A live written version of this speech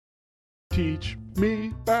Teach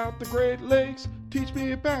me about the Great Lakes. Teach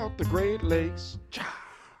me about the Great Lakes.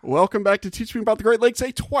 Welcome back to Teach Me About the Great Lakes,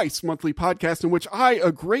 a twice monthly podcast in which I,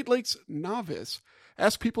 a Great Lakes novice,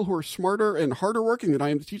 ask people who are smarter and harder working than I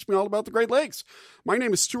am to teach me all about the Great Lakes. My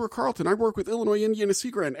name is Stuart Carlton. I work with Illinois Indiana Sea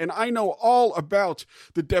Grant, and I know all about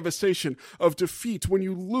the devastation of defeat when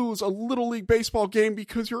you lose a Little League baseball game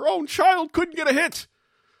because your own child couldn't get a hit.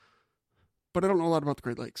 But I don't know a lot about the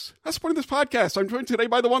Great Lakes. That's the point of this podcast. I'm joined today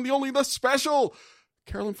by the one, the only, the special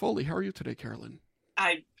Carolyn Foley. How are you today, Carolyn?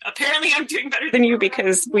 Apparently I'm doing better than you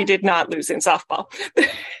because we did not lose in softball.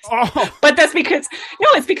 Oh. But that's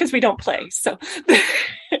it's because we don't play. So.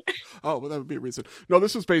 Oh, well, that would be a reason. No,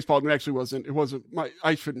 this was baseball, and it actually wasn't. It wasn't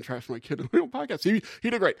I shouldn't trash my kid in my own podcast. He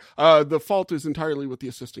did great. The fault is entirely with the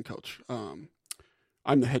assistant coach.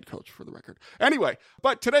 I'm the head coach, for the record. Anyway,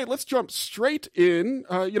 but today, let's jump straight in.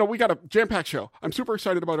 We got a jam-packed show. I'm super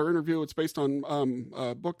excited about our interview. It's based on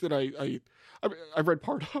a book that I've read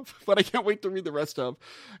part of, but I can't wait to read the rest of.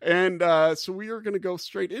 And so we are going to go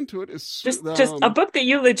straight into it. Just a book that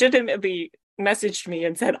you legitimately messaged me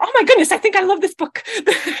and said, "Oh my goodness, I think I love this book."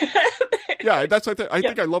 Yeah, that's I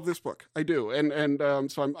think I love this book. I do, and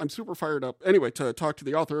so I'm super fired up. Anyway, to talk to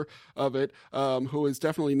the author of it, who is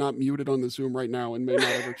definitely not muted on the Zoom right now and may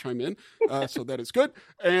not ever chime in. So that is good.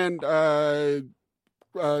 And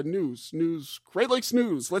news, Great Lakes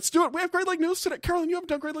news. Let's do it. We have Great Lake news today. Carolyn, you haven't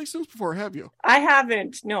done Great Lakes news before, have you? I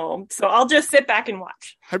haven't. No. So I'll just sit back and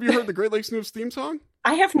watch. Have you heard the Great Lakes news theme song?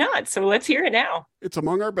 I have not. So let's hear it now. It's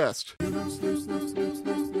among our best.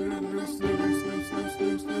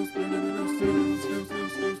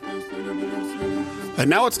 And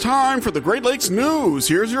now it's time for the Great Lakes News.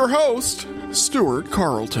 Here's your host, Stuart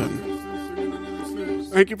Carlton.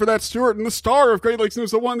 Thank you for that, Stuart. And the star of Great Lakes News,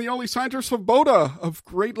 the one, the only, Sandra Svoboda of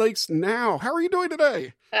Great Lakes Now. How are you doing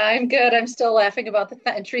today? I'm good. I'm still laughing about the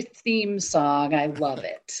entry theme song. I love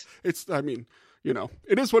it. It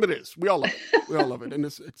is what it is. We all love it. We all love it. And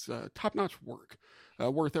it's top-notch work.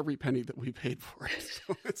 Worth every penny that we paid for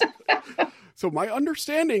it. So my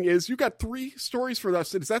understanding is you got 3 stories for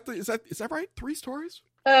us. Is that right? 3 stories?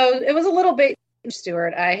 It was a little bit,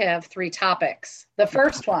 Stuart. I have 3 topics. The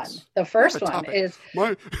first one is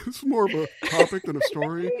it's more of a topic than a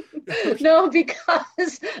story. No,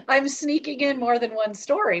 because I'm sneaking in more than one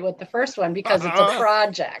story with the first one because it's a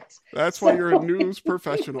project. That's why you're a news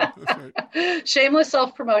professional. That's right. Shameless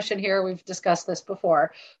self-promotion here. We've discussed this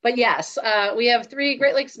before. But yes, we have 3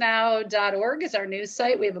 GreatLakesNow.org is our news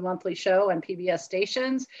site. We have a monthly show on PBS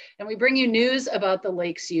stations, and we bring you news about the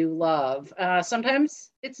lakes you love.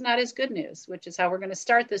 Sometimes it's not as good news, which is how we're going to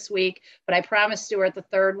start this week. But I promise, Stuart, the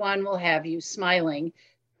third one will have you smiling,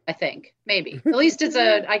 I think. Maybe. At least it's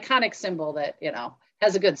an iconic symbol that,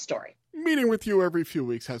 has a good story. Meeting with you every few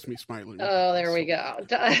weeks has me smiling. Oh, there we go.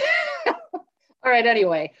 All right,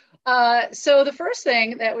 anyway. So the first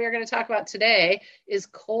thing that we are going to talk about today is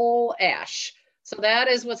coal ash. So that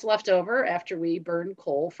is what's left over after we burn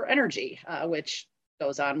coal for energy, which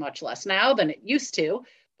goes on much less now than it used to.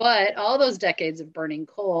 But all those decades of burning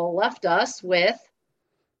coal left us with,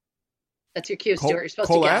 that's your cue, Stuart. You're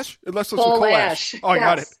supposed to guess. Ash? It left us with coal ash. Oh, yes. I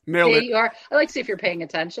got it. Nailed it. I like to see if you're paying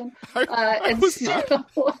attention. I was not.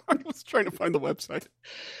 I was trying to find the website.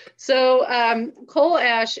 So coal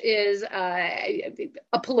ash is a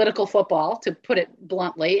political football, to put it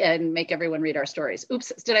bluntly, and make everyone read our stories.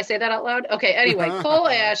 Oops, did I say that out loud? Okay, anyway, coal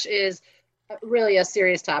ash is really a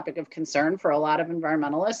serious topic of concern for a lot of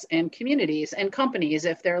environmentalists and communities and companies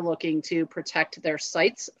if they're looking to protect their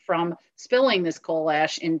sites from spilling this coal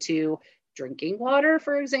ash into drinking water,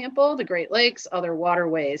 for example, the Great Lakes, other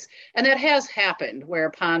waterways. And that has happened where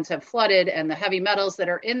ponds have flooded and the heavy metals that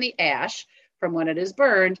are in the ash from when it is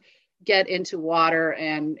burned get into water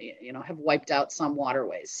and, have wiped out some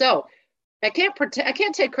waterways. So I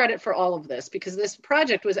can't take credit for all of this because this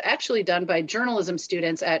project was actually done by journalism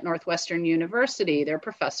students at Northwestern University. Their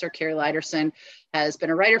professor, Carrie Leiderson, has been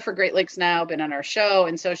a writer for Great Lakes Now, been on our show.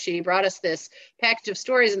 And so she brought us this package of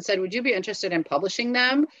stories and said, would you be interested in publishing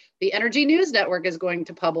them? The Energy News Network is going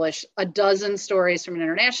to publish 12 stories from an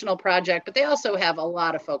international project, but they also have a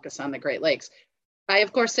lot of focus on the Great Lakes. I,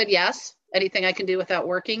 of course, said yes. Anything I can do without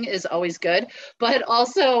working is always good. But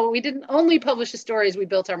also, we didn't only publish the stories. We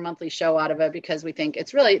built our monthly show out of it because we think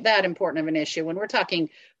it's really that important of an issue. When we're talking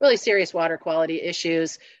really serious water quality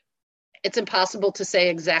issues, it's impossible to say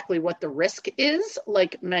exactly what the risk is,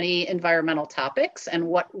 like many environmental topics, and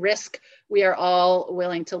what risk we are all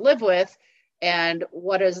willing to live with, and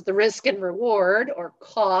what is the risk and reward or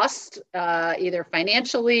cost, either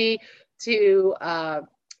financially to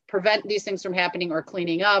prevent these things from happening or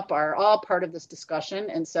cleaning up are all part of this discussion.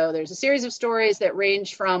 And so there's a series of stories that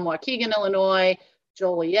range from Waukegan, Illinois,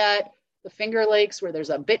 Joliet, the Finger Lakes, where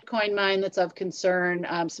there's a Bitcoin mine that's of concern,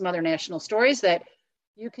 some other national stories that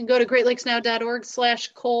you can go to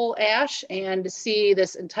greatlakesnow.org/Cole Ash and see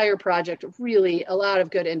this entire project. Really a lot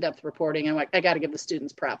of good in-depth reporting. And I got to give the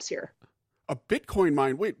students props here. A Bitcoin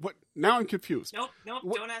mine? Wait, what? Now I'm confused. Nope,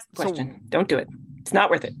 don't ask the question. Don't do it. It's not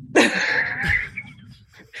worth it.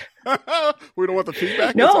 We don't want the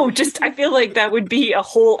feedback? No, I feel like that would be a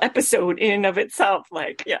whole episode in and of itself.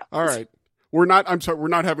 Like, yeah. All right. We're not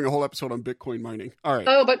having a whole episode on Bitcoin mining. All right.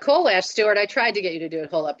 Oh, but Cole Ash, Stuart, I tried to get you to do a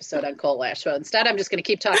whole episode on Cole Ash. So instead, I'm just going to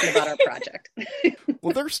keep talking about our project.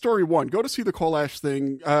 Well, there's story one. Go to see the Cole Ash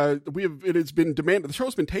thing. It has been demanded. The show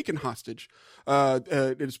has been taken hostage.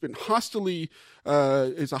 It has been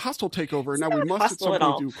it's a hostile takeover. And now we must at some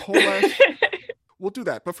point do Cole Ash. We'll do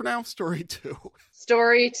that. But for now, story two.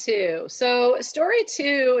 Story two. So story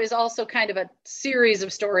two is also kind of a series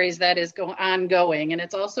of stories that is ongoing. And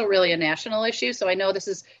it's also really a national issue. So I know this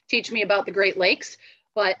is Teach Me About the Great Lakes,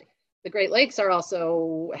 but the Great Lakes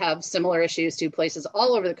have similar issues to places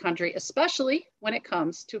all over the country, especially when it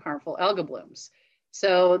comes to harmful algal blooms.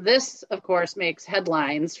 So this, of course, makes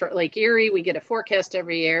headlines for Lake Erie. We get a forecast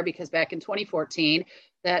every year because back in 2014,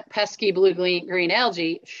 that pesky blue-green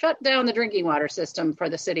algae shut down the drinking water system for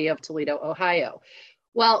the city of Toledo, Ohio.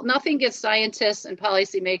 Well, nothing gets scientists and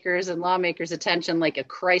policymakers and lawmakers' attention like a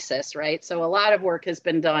crisis, right? So a lot of work has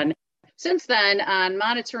been done since then on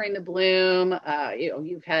monitoring the bloom.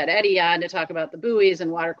 You've had Eddie on to talk about the buoys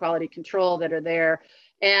and water quality control that are there.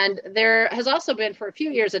 And there has also been for a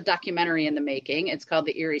few years a documentary in the making. It's called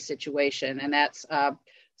The Erie Situation, and that's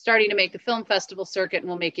starting to make the film festival circuit and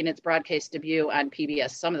will making its broadcast debut on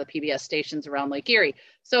PBS, some of the PBS stations around Lake Erie.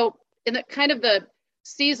 So in the kind of the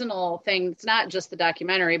seasonal thing, it's not just the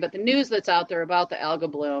documentary, but the news that's out there about the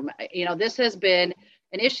algal bloom. This has been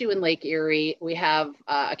an issue in Lake Erie. We have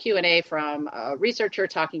a Q&A from a researcher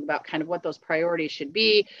talking about kind of what those priorities should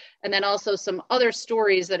be. And then also some other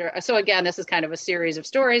stories that are, so again, this is kind of a series of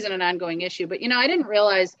stories and an ongoing issue, but I didn't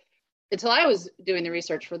realize until I was doing the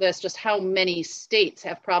research for this, just how many states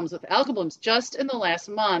have problems with algal blooms just in the last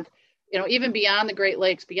month, even beyond the Great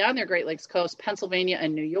Lakes, beyond their Great Lakes coast, Pennsylvania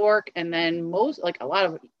and New York, and then a lot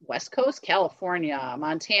of West Coast, California,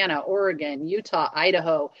 Montana, Oregon, Utah,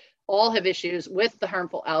 Idaho, all have issues with the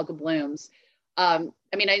harmful algal blooms. I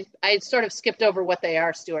sort of skipped over what they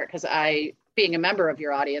are, Stuart, because I, being a member of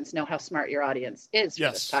your audience, know how smart your audience is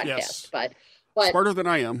for this podcast. Yes. But smarter than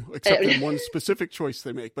I am, except in one specific choice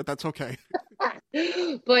they make, but that's okay.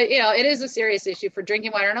 But, it is a serious issue for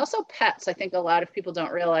drinking water and also pets. I think a lot of people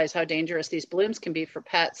don't realize how dangerous these blooms can be for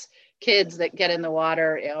pets, kids that get in the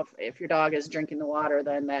water. If your dog is drinking the water,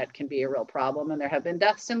 then that can be a real problem. And there have been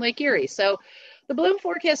deaths in Lake Erie. So the bloom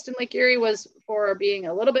forecast in Lake Erie was for being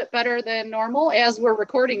a little bit better than normal. As we're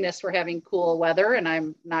recording this, we're having cool weather, and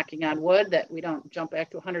I'm knocking on wood that we don't jump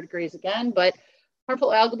back to 100 degrees again. But harmful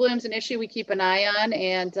algal blooms an issue we keep an eye on,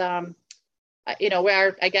 and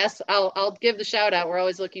I guess I'll give the shout out. We're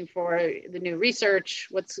always looking for the new research,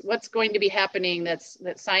 what's going to be happening that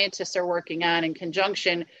scientists are working on in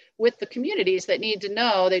conjunction with the communities that need to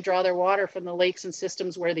know. They draw their water from the lakes and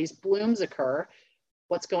systems where these blooms occur.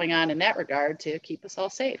 What's going on in that regard to keep us all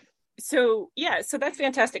safe. So that's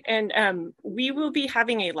fantastic. And we will be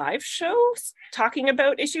having a live show talking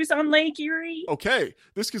about issues on Lake Erie. Okay,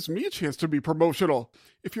 this gives me a chance to be promotional.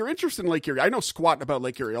 If you're interested in Lake Erie, I know squat about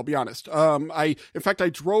Lake Erie, I'll be honest. In fact, I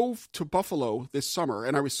drove to Buffalo this summer,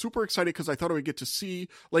 and I was super excited because I thought I would get to see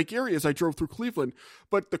Lake Erie as I drove through Cleveland.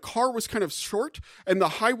 But the car was kind of short, and the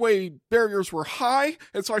highway barriers were high,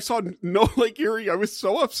 and so I saw no Lake Erie. I was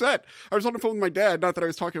so upset. I was on the phone with my dad, not that I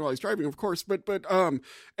was talking while I was driving, of course, but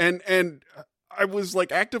I was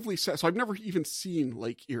actively sad. So I've never even seen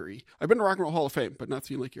Lake Erie. I've been to Rock and Roll Hall of Fame, but not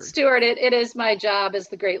seen Lake Erie. Stuart, it is my job as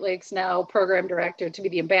the Great Lakes Now program director to be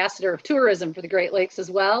the ambassador of tourism for the Great Lakes as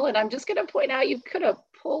well. And I'm just going to point out you could have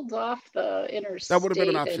pulled off the interstate. That would have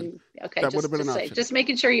been an option. That would have been an option. Just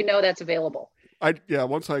making sure that's available.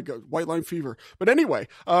 Once I go white line fever. But anyway,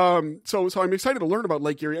 so I'm excited to learn about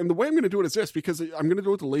Lake Erie. And the way I'm going to do it is this, because I'm going to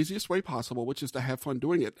do it the laziest way possible, which is to have fun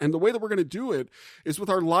doing it. And the way that we're going to do it is with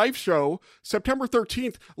our live show, September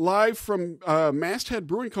 13th, live from Masthead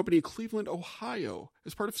Brewing Company in Cleveland, Ohio,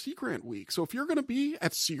 as part of Sea Grant Week. So if you're going to be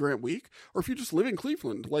at Sea Grant Week, or if you just live in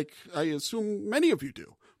Cleveland, like I assume many of you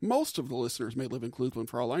do, most of the listeners may live in Cleveland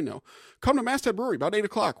for all I know, come to Masthead Brewery about 8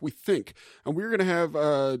 o'clock, we think. And we're going to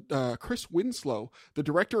have Chris Winslow, the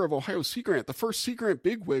director of Ohio Sea Grant, the first Sea Grant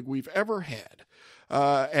bigwig we've ever had.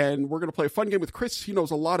 And we're going to play a fun game with Chris. He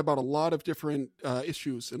knows a lot about a lot of different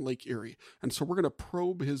issues in Lake Erie. And so we're going to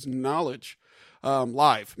probe his knowledge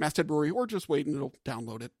live, Masthead Brewery, or just wait and it'll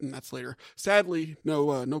download it, and that's later. Sadly,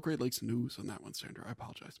 no Great Lakes news on that one, Sandra. I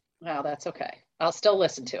apologize. Well, that's okay. I'll still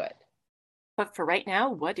listen to it. But for right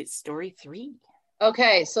now, what is story 3?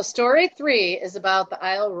 Okay, so story 3 is about the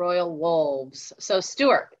Isle Royale Wolves. So,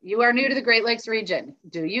 Stuart, you are new to the Great Lakes region.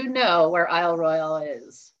 Do you know where Isle Royale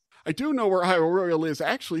is? I do know where Isle Royale is,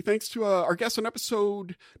 actually, thanks to our guest on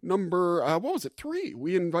episode number, 3.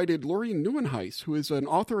 We invited Loreen Neuenhuis, who is an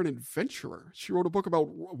author and adventurer. She wrote a book about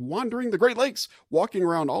wandering the Great Lakes, walking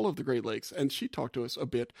around all of the Great Lakes, and she talked to us a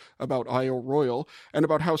bit about Isle Royale and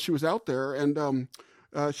about how she was out there, and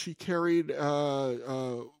she carried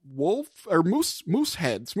wolf or moose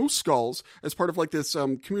heads, moose skulls as part of like this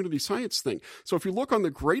community science thing. So if you look on the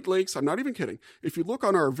Great Lakes, I'm not even kidding. If you look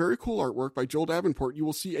on our very cool artwork by Joel Davenport, you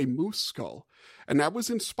will see a moose skull, and that was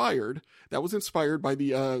inspired by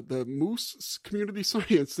the moose community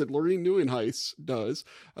science that Loreen Neuenhuis does,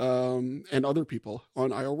 and other people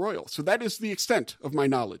on Isle Royale. So that is the extent of my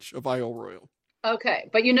knowledge of Isle Royale. Okay,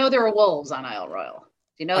 but you know there are wolves on Isle Royale.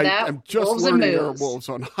 You know that? I'm just wolves learning and there are moose. wolves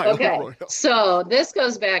on Isle Royale. So this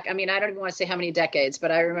goes back, I mean, I don't even want to say how many decades,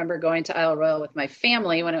 but I remember going to Isle Royale with my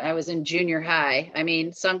family when I was in junior high. I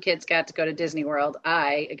mean, some kids got to go to Disney World.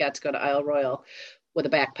 I got to go to Isle Royale with a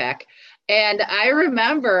backpack. And I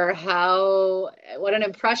remember what an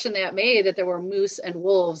impression that made, that there were moose and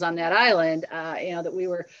wolves on that island, that we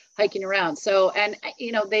were hiking around. So, and,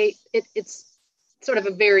 it's sort of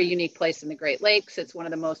a very unique place in the Great Lakes. It's one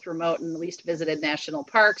of the most remote and least visited national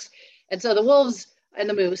parks. And so the wolves and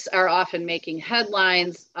the moose are often making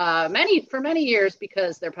headlines for many years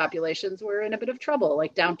because their populations were in a bit of trouble,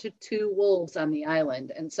 like down to 2 wolves on the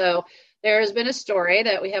island. And so there has been a story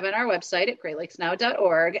that we have on our website at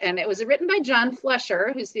greatlakesnow.org, and it was written by John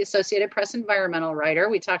Flesher, who's the Associated Press environmental writer.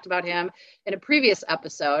 We talked about him in a previous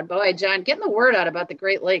episode. Boy, John, getting the word out about the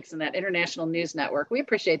Great Lakes and that international news network. We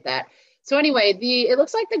appreciate that. So anyway, it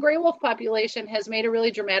looks like the gray wolf population has made a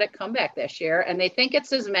really dramatic comeback this year, and they think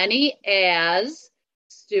it's as many as,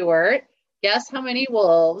 Stuart, guess how many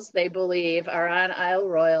wolves they believe are on Isle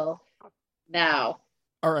Royale now?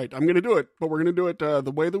 All right, I'm going to do it, but we're going to do it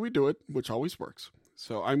the way that we do it, which always works.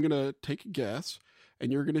 So I'm going to take a guess,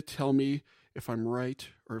 and you're going to tell me if I'm right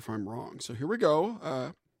or if I'm wrong. So here we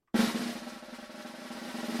go.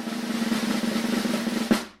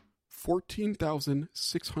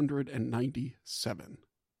 14,697.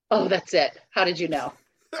 Oh, that's it. How did you know?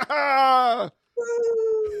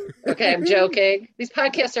 Okay, I'm joking. These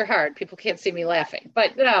podcasts are hard. People can't see me laughing.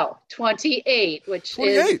 But no, 28, which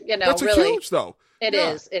 28. Is, that's really huge, though. It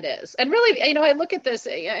is. And really, I look at this,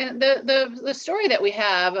 and the story that we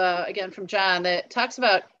have, again, from John, that talks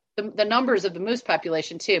about the numbers of the moose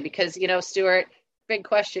population, too, because, Stuart, big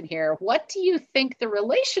question here. What do you think the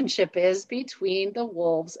relationship is between the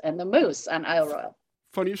wolves and the moose on Isle Royale?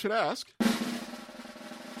 Funny you should ask.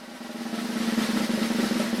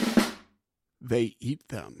 They eat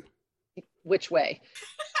them. Which way?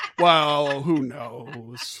 Well, who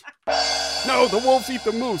knows? No, the wolves eat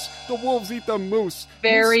the moose. The wolves eat the moose.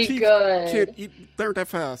 Very moose good. They aren't that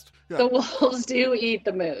fast. Yeah. The wolves do eat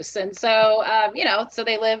the moose. And so, so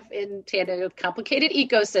they live in tandem with complicated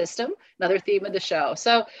ecosystem, another theme of the show.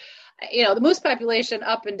 So, the moose population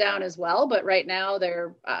up and down as well. But right now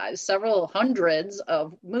there are several hundreds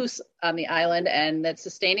of moose on the island, and that's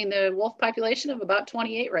sustaining the wolf population of about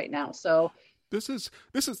 28 right now. So this is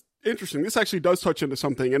interesting. This actually does touch into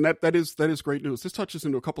something, and that is great news. This touches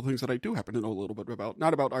into a couple things that I do happen to know a little bit about,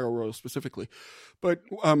 not about Isle Royale specifically, but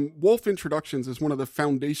wolf introductions is one of the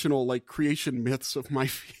foundational creation myths of my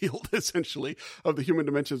field, essentially, of the human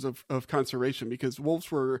dimensions of conservation, because wolves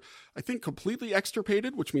were, I think, completely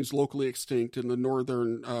extirpated, which means locally extinct in the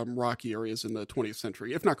northern Rocky areas in the 20th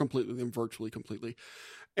century, if not completely, then virtually completely.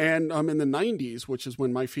 And in the 90s, which is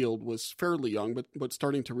when my field was fairly young, but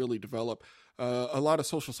starting to really develop, a lot of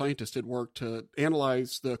social scientists did work to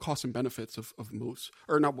analyze the costs and benefits of wolf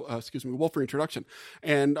reintroduction.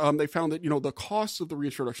 And they found that, the costs of the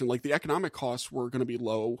reintroduction, like the economic costs, were going to be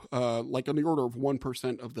low, like on the order of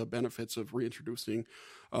 1% of the benefits of reintroducing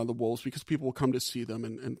the wolves, because people will come to see them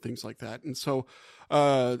and things like that. And so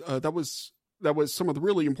that was that was some of the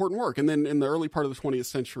really important work. And then in the early part of the 20th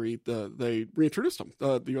century, they reintroduced them.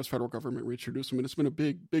 The U.S. federal government reintroduced them, and it's been a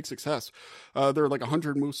big success. There are like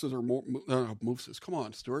 100 mooses or more. Mooses. Come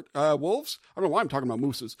on, Stuart. Wolves? I don't know why I'm talking about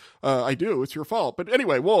mooses. I do. It's your fault. But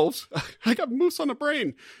anyway, wolves. I got moose on the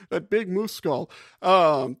brain. That big moose skull. There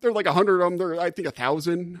are like 100 of them. There are, I think,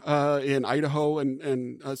 1,000 in Idaho,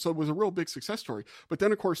 and so it was a real big success story. But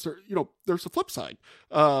then, of course, there's the flip side.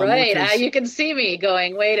 Right. You can see me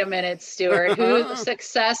going, wait a minute, Stuart.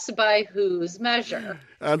 Success by whose measure?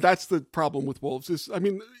 That's the problem with wolves is, I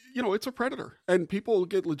mean, it's a predator and people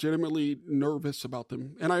get legitimately nervous about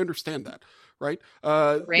them. And I understand that, right?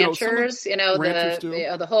 Ranchers,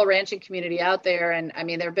 the whole ranching community out there. And I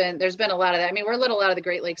mean, there's been a lot of that. I mean, we're a little out of the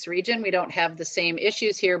Great Lakes region. We don't have the same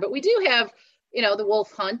issues here, but we do have the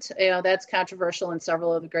wolf hunt, that's controversial in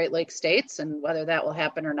several of the Great Lakes states, and whether that will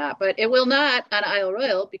happen or not. But it will not on Isle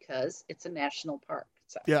Royale because it's a national park.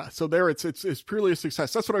 So. Yeah, so there it's purely a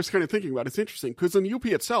success. That's what I was kind of thinking about. It's interesting because in UP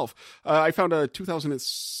itself, I found a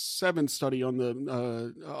 2007 study on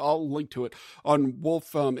the, I'll link to it, on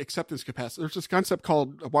wolf acceptance capacity. There's this concept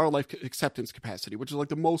called wildlife acceptance capacity, which is like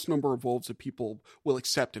the most number of wolves that people will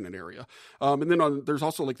accept in an area. And then there's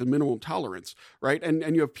also like the minimum tolerance, right?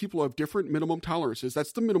 And you have people who have different minimum tolerances.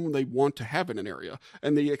 That's the minimum they want to have in an area.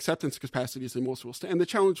 And the acceptance capacity is the most will stand. And the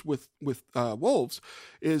challenge with wolves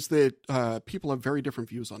is that people have very different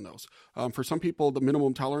views on those. For some people, the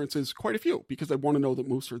minimum tolerance is quite a few because they want to know that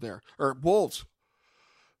moose are there, or wolves.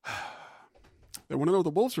 They want to know the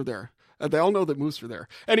wolves are there. They all know that moose are there.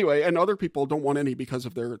 Anyway, and other people don't want any because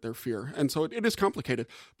of their fear. And so it is complicated,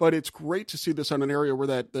 but it's great to see this on an area where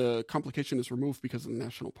the complication is removed because of the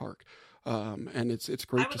national park. And it's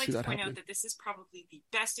great to see that happening. I would like to point out that this is probably the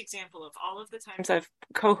best example of all of the times I've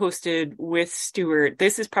co-hosted with Stuart.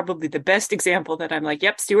 This is probably the best example that I'm like,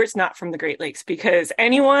 yep, Stuart's not from the Great Lakes, because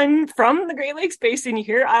anyone from the Great Lakes Basin, you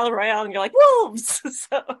hear Isle Royale and you're like, wolves.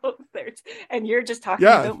 And you're just talking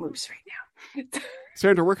about moose right now.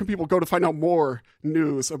 Sandra, where can people go to find out more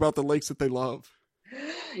news about the lakes that they love?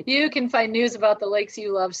 You can find news about the lakes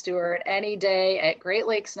you love, Stuart, any day at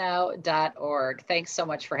greatlakesnow.org. Thanks so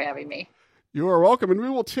much for having me. You are welcome, and we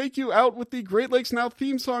will take you out with the Great Lakes Now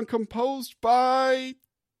theme song composed by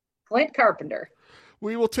Clint Carpenter.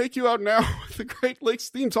 We will take you out now with the Great Lakes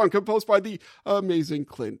theme song composed by the amazing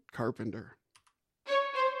Clint Carpenter.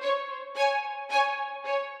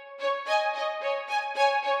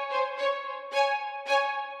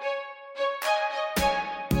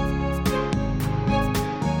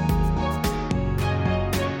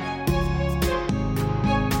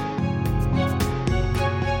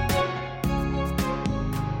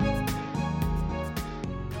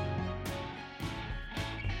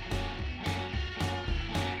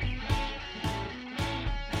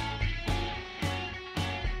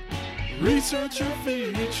 Researcher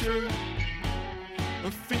feature,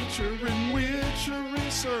 a feature in which a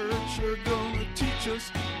researcher gonna teach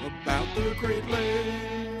us about the Great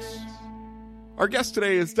Lakes. Our guest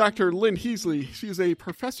today is Dr. Lynn Heasley. She is a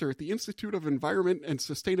professor at the Institute of Environment and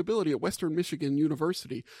Sustainability at Western Michigan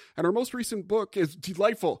University. And her most recent book is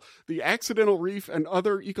delightful, The Accidental Reef and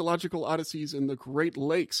Other Ecological Odysseys in the Great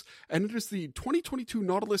Lakes. And it is the 2022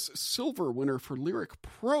 Nautilus Silver winner for lyric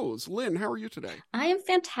prose. Lynn, how are you today? I am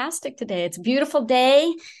fantastic today. It's a beautiful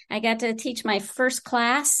day. I got to teach my first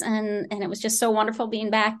class, and it was just so wonderful being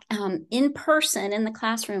back in person in the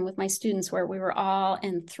classroom with my students where we were all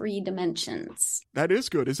in 3 dimensions. That is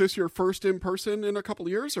good. Is this your first in person in a couple of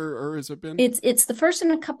years, or has it been? It's the first in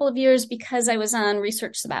a couple of years because I was on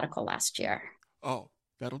research sabbatical last year. Oh,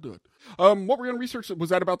 that'll do it. What were you on research? Was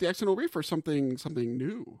that about the accidental reef or something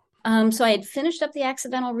new? So I had finished up the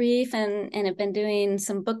accidental reef and have been doing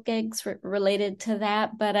some book gigs related to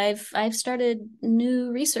that, but I've started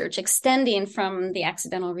new research extending from the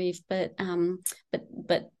accidental reef, but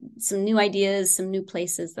some new ideas, some new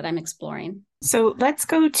places that I'm exploring. So let's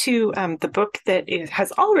go to the book that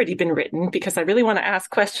has already been written, because I really want to ask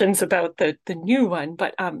questions about the new one.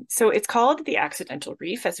 But so it's called The Accidental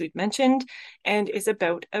Reef, as we've mentioned, and is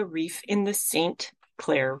about a reef in the St.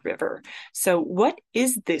 Clair River. So what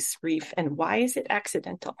is this reef and why is it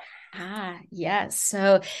accidental? Yes.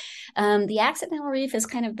 So the accidental reef is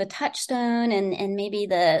kind of the touchstone and maybe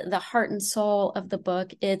the heart and soul of the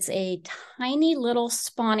book. It's a tiny little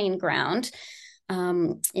spawning ground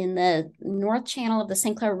in the North Channel of the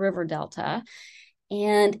St. Clair River Delta.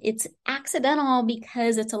 And it's accidental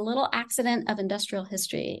because it's a little accident of industrial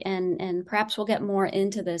history. And perhaps we'll get more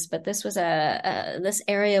into this, but this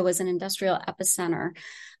area was an industrial epicenter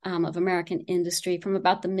of American industry from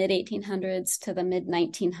about the mid 1800s to the mid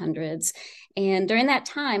 1900s. And during that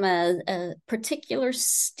time, a particular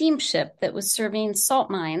steamship that was serving salt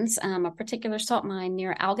mines, a particular salt mine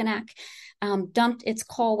near Algonac, dumped its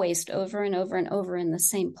coal waste over and over and over in the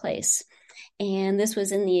same place. And this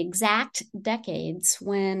was in the exact decades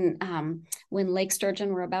when lake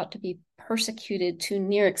sturgeon were about to be persecuted to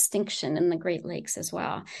near extinction in the Great Lakes as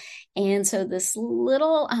well. And so this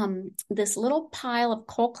little pile of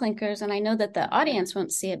coal clinkers, and I know that the audience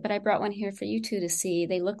won't see it, but I brought one here for you two to see.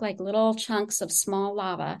 They look like little chunks of small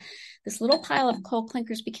lava. This little pile of coal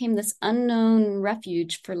clinkers became this unknown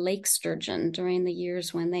refuge for lake sturgeon during the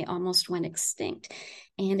years when they almost went extinct.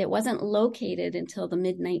 And it wasn't located until the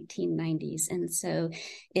mid 1990s. And so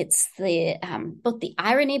it's both the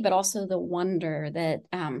irony, but also the wonder that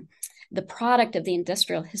the product of the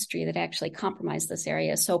industrial history that actually compromised this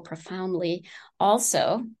area so profoundly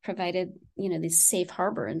also provided, this safe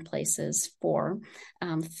harbor in places for,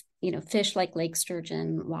 fish like lake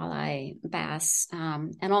sturgeon, walleye, bass,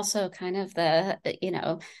 and also kind of the,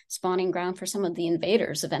 spawning ground for some of the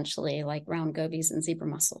invaders eventually, like round gobies and zebra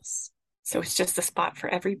mussels. So it's just a spot for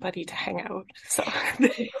everybody to hang out. So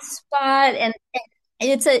spot and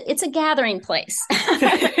it's a gathering place.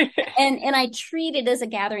 and I treat it as a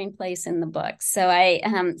gathering place in the book. So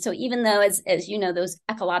so even though as you know, those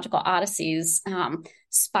ecological odysseys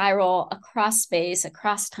spiral across space,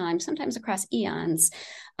 across time, sometimes across eons,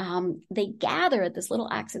 they gather at this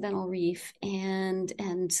little accidental reef, and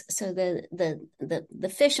so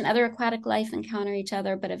the fish and other aquatic life encounter each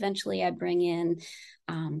other, but eventually I bring in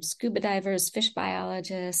scuba divers, fish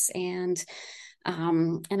biologists, and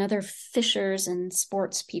other fishers and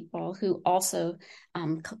sports people who also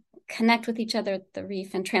connect with each other at the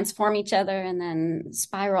reef and transform each other and then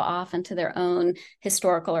spiral off into their own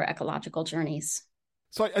historical or ecological journeys.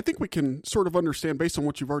 So I think we can sort of understand based on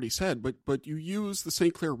what you've already said, but you use the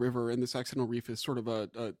St. Clair River and this accidental reef as sort of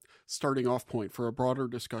a starting off point for a broader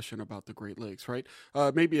discussion about the Great Lakes, right?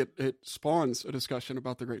 Maybe it spawns a discussion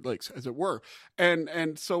about the Great Lakes, as it were.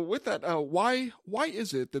 And so with that, why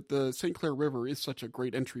is it that the St. Clair River is such a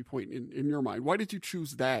great entry point in your mind? Why did you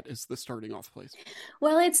choose that as the starting off place?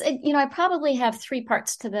 Well, I probably have three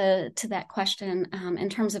parts to that question in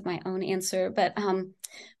terms of my own answer, but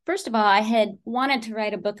first of all, I had wanted to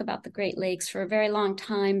write a book about the Great Lakes for a very long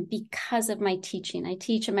time because of my teaching. I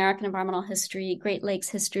teach American environmental history, Great Lakes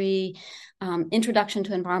history, introduction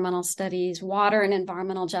to environmental studies, water and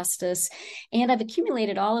environmental justice. And I've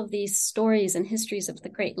accumulated all of these stories and histories of the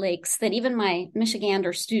Great Lakes that even my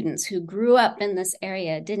Michigander students who grew up in this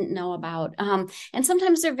area didn't know about. And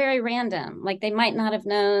sometimes they're very random. Like they might not have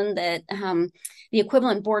known that the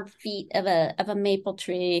equivalent board feet of a maple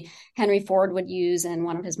tree Henry Ford would use in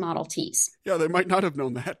one of his Model Ts. Yeah, they might not have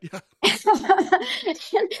known that. Yeah.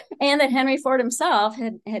 And that Henry Ford himself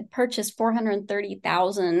had purchased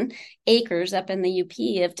 430,000 acres up in the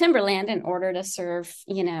UP of timberland in order to serve,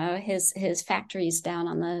 his factories down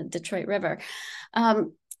on the Detroit River.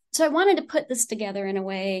 So I wanted to put this together in a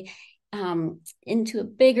way into a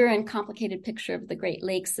bigger and complicated picture of the Great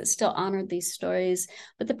Lakes that still honored these stories.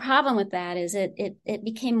 But the problem with that is it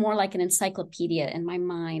became more like an encyclopedia in my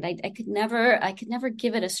mind. I could never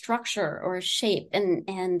give it a structure or a shape,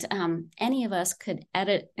 and any of us could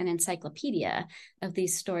edit an encyclopedia of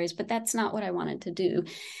these stories, but that's not what I wanted to do.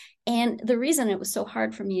 And the reason it was so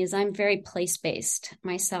hard for me is I'm very place-based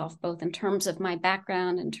myself, both in terms of my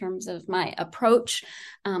background, in terms of my approach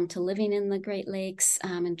to living in the Great Lakes,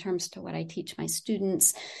 in terms to what I teach my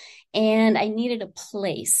students. And I needed a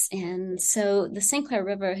place. And so the St. Clair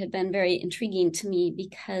River had been very intriguing to me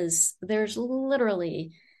because there's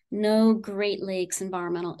literally no Great Lakes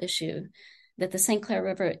environmental issue that the St. Clair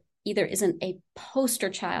River either isn't a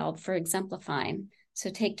poster child for exemplifying. So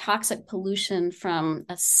take toxic pollution from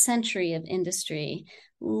a century of industry,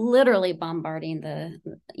 literally bombarding the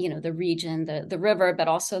region, the river, but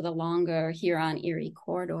also the longer Huron-Erie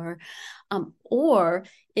corridor, or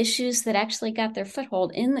issues that actually got their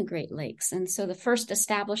foothold in the Great Lakes. And so the first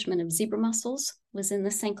establishment of zebra mussels was in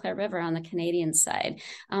the St. Clair River on the Canadian side,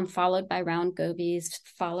 followed by round gobies,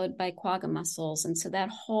 followed by quagga mussels. And so that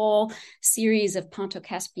whole series of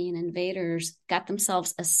Ponto-Caspian invaders got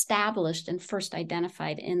themselves established and first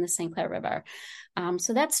identified in the St. Clair River.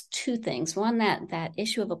 So that's two things. One, that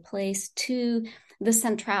issue of a place. Two, the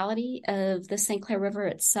centrality of the St. Clair River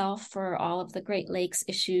itself for all of the Great Lakes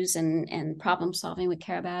issues and problem solving we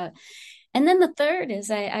care about. And then the third is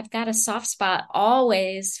I've got a soft spot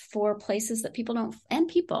always for places that people don't, and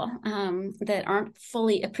people that aren't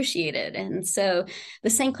fully appreciated. And so the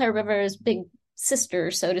St. Clair River's big sister,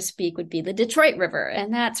 so to speak, would be the Detroit River.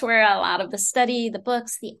 And that's where a lot of the study, the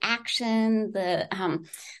books, the action, the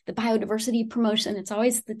biodiversity promotion, it's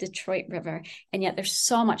always the Detroit River. And yet there's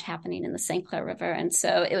so much happening in the St. Clair River. And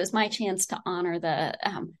so it was my chance to honor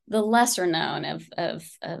the lesser known of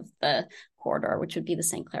the corridor, which would be the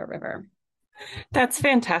St. Clair River. That's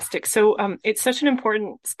fantastic. So it's such an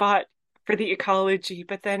important spot for the ecology.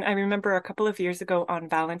 But then I remember a couple of years ago on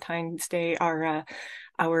Valentine's Day,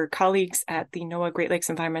 our colleagues at the NOAA Great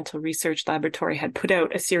Lakes Environmental Research Laboratory had put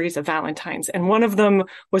out a series of Valentines, and one of them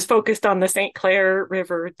was focused on the St. Clair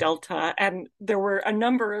River Delta. And there were a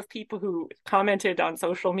number of people who commented on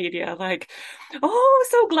social media like, "Oh,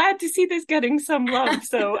 so glad to see this getting some love."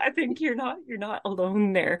 So I think you're not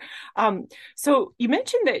alone there. So you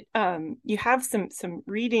mentioned that you have some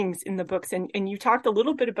readings in the books, and you talked a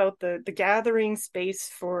little bit about the gathering space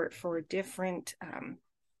for different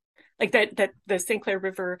like that the St. Clair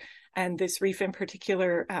River and this reef in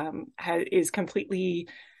particular is completely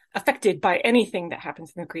affected by anything that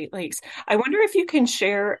happens in the Great Lakes. I wonder if you can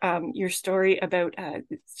share your story about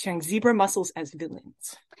showing zebra mussels as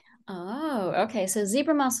villains. Oh, okay. So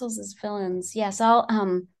zebra mussels as villains. Yes,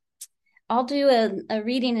 I'll do a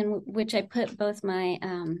reading in which I put both my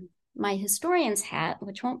my historian's hat,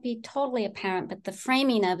 which won't be totally apparent, but the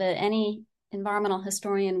framing of it, any environmental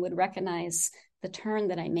historian would recognize the turn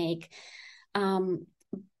that I make,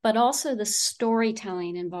 but also the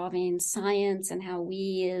storytelling involving science and how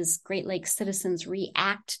we as Great Lakes citizens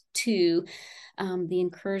react to the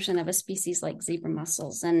incursion of a species like zebra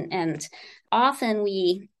mussels. And often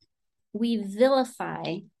we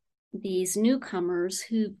vilify these newcomers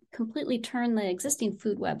who completely turn the existing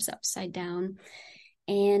food webs upside down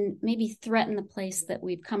and maybe threaten the place that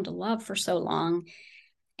we've come to love for so long.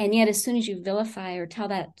 And yet, as soon as you vilify or tell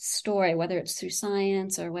that story, whether it's through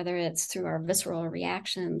science or whether it's through our visceral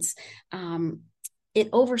reactions,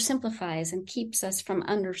 it oversimplifies and keeps us from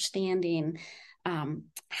understanding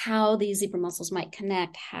how these zebra mussels might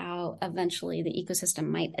connect, how eventually the ecosystem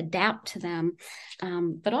might adapt to them,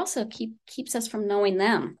 but also keeps us from knowing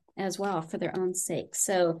them as well for their own sake.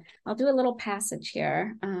 So I'll do a little passage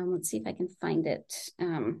here. Let's see if I can find it.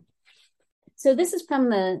 So this is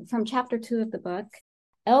from chapter 2 of the book.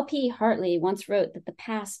 L.P. Hartley once wrote that the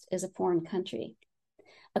past is a foreign country.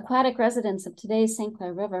 Aquatic residents of today's St.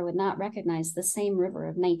 Clair River would not recognize the same river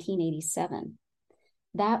of 1987.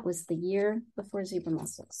 That was the year before zebra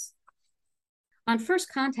mussels. On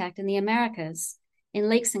first contact in the Americas, in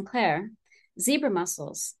Lake St. Clair, zebra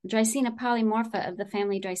mussels, Dreissena polymorpha of the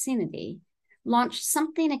family Dreissenidae, launched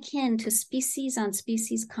something akin to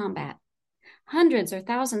species-on-species combat. Hundreds or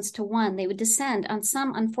thousands to one, they would descend on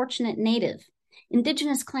some unfortunate native.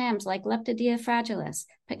 Indigenous clams like Leptodea fragilis,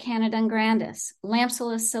 Pecanodon grandis,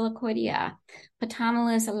 Lampsilus silicoidea,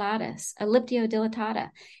 Patanolus alatus, Elliptio dilatata,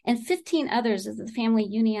 and 15 others of the family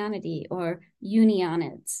Unionidae or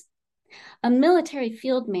Unionids. A military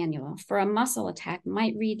field manual for a mussel attack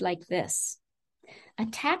might read like this: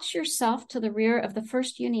 attach yourself to the rear of the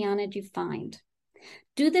first Unionid you find.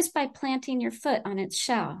 Do this by planting your foot on its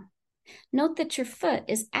shell. Note that your foot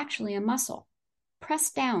is actually a mussel.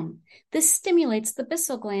 Press down. This stimulates the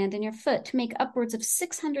byssal gland in your foot to make upwards of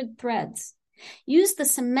 600 threads. Use the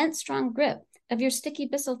cement-strong grip of your sticky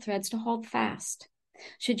byssal threads to hold fast.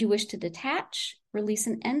 Should you wish to detach, release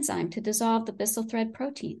an enzyme to dissolve the byssal thread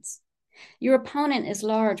proteins. Your opponent is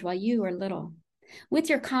large while you are little. With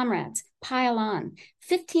your comrades, pile on.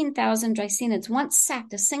 15,000 Dreissenids once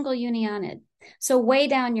sacked a single Unionid. So weigh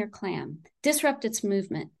down your clam, disrupt its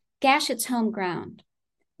movement, gash its home ground.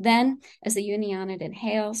 Then, as the Unionid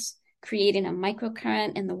inhales, creating a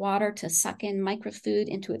microcurrent in the water to suck in microfood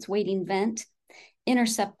into its waiting vent,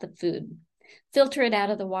 intercept the food, filter it out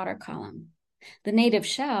of the water column. The native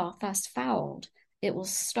shell, thus fouled, it will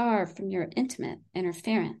starve from your intimate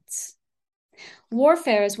interference.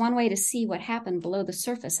 Warfare is one way to see what happened below the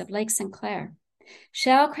surface of Lake St. Clair.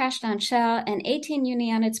 Shell crashed on shell, and 18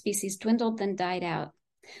 Unionid species dwindled, then died out.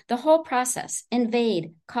 The whole process,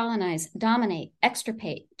 invade, colonize, dominate,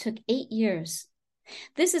 extirpate, took 8 years.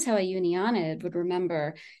 This is how a Unionid would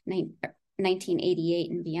remember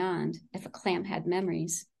 1988 and beyond, if a clam had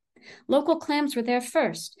memories. Local clams were there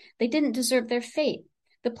first. They didn't deserve their fate.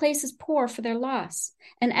 The place is poor for their loss,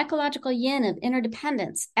 an ecological yin of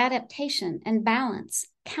interdependence, adaptation, and balance,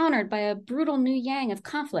 countered by a brutal new yang of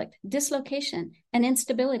conflict, dislocation, and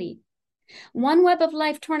instability. One web of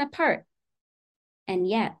life torn apart. And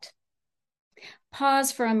yet,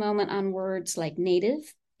 pause for a moment on words like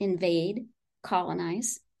native, invade,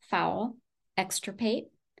 colonize, foul, extirpate,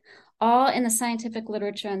 all in the scientific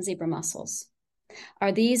literature on zebra mussels.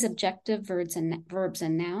 Are these objective verbs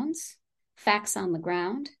and nouns, facts on the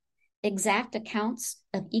ground, exact accounts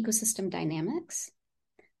of ecosystem dynamics?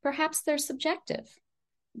 Perhaps they're subjective,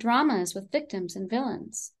 dramas with victims and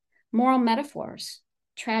villains, moral metaphors,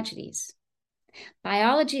 tragedies.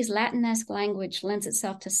 Biology's Latinesque language lends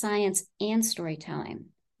itself to science and storytelling,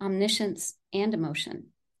 omniscience and emotion,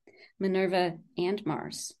 Minerva and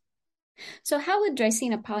Mars. So how would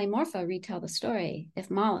Dreissena polymorpha retell the story if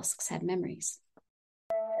mollusks had memories?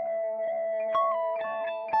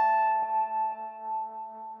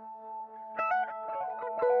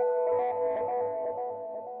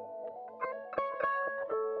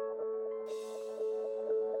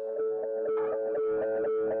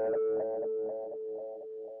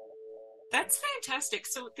 That's fantastic.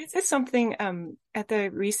 So this is something at the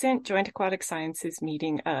recent Joint Aquatic Sciences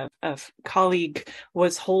meeting, a colleague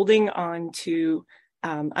was holding on to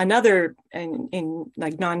another in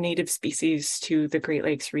like non-native species to the Great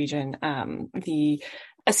Lakes region,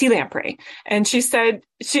 a sea lamprey. And she said,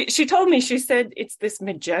 she told me, she said, it's this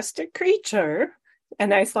majestic creature.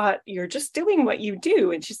 And I thought, you're just doing what you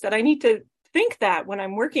do. And she said, I need to think that when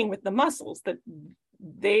I'm working with the mussels, that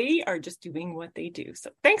they are just doing what they do. So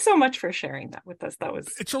thanks so much for sharing that with us.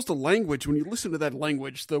 It shows the language. When you listen to that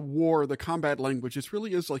language, the combat language, it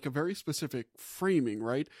really is like a very specific framing,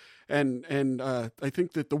 right? And I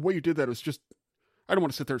think that the way you did that was just, I don't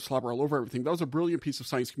want to sit there and slobber all over everything. That was a brilliant piece of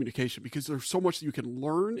science communication because there's so much that you can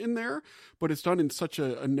learn in there, but it's done in such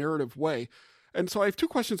a narrative way. And so I have two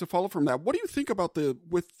questions to follow from that. What do you think about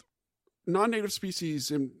with non-native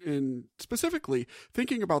species and specifically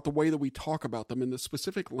thinking about the way that we talk about them and the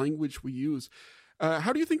specific language we use?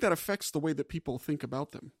 How do you think that affects the way that people think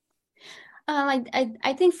about them?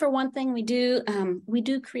 I think for one thing, we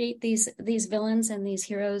do create these villains and these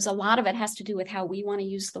heroes. A lot of it has to do with how we want to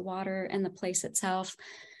use the water and the place itself.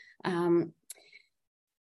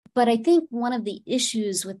 But I think one of the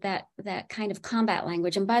issues with that kind of combat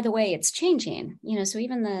language, and by the way, it's changing, so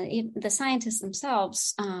even the scientists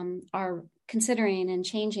themselves are considering and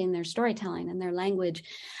changing their storytelling and their language.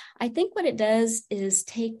 I think what it does is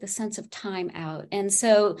take the sense of time out. And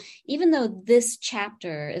so even though this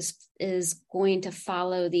chapter is going to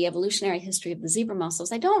follow the evolutionary history of the zebra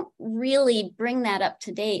mussels, I don't really bring that up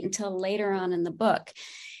to date until later on in the book.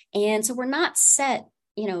 And so we're not set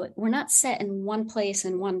in one place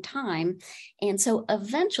and one time. And so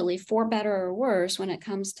eventually, for better or worse, when it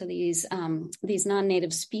comes to these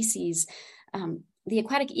non-native species, the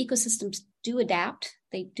aquatic ecosystems do adapt,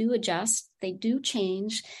 they do adjust, they do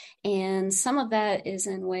change. And some of that is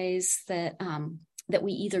in ways that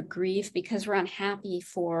we either grieve because we're unhappy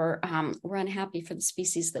for the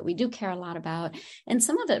species that we do care a lot about. And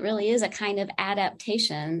some of it really is a kind of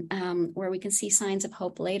adaptation where we can see signs of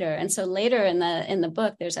hope later. And so later in the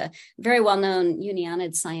book, there's a very well-known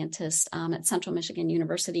Unionid scientist at Central Michigan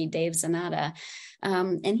University, Dave Zanata.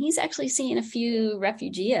 And he's actually seen a few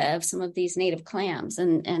refugia of some of these native clams.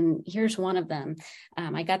 And here's one of them.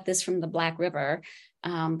 I got this from the Black River.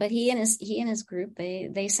 But he and his group,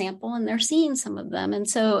 they sample and they're seeing some of them. And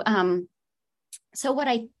so what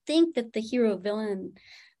I think that the hero villain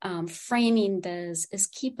framing does is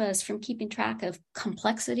keep us from keeping track of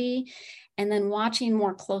complexity and then watching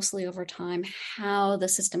more closely over time how the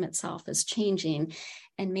system itself is changing.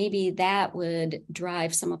 And maybe that would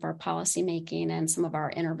drive some of our policymaking and some of our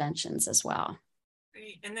interventions as well.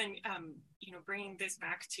 Great. And then, bringing this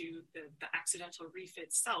back to the accidental reef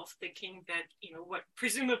itself, thinking that, what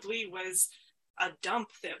presumably was a dump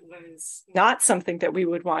that was not something that we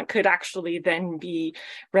would want could actually then be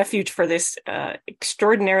refuge for this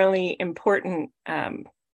extraordinarily important,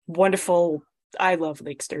 wonderful, I love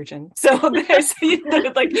lake sturgeon. So there's,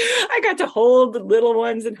 I got to hold the little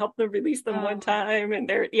ones and help them release them one time. And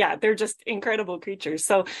they're just incredible creatures.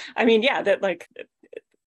 So,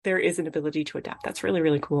 there is an ability to adapt. That's really,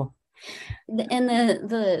 really cool. And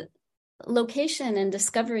the location and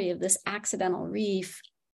discovery of this accidental reef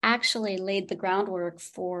actually laid the groundwork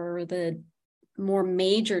for the more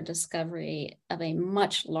major discovery of a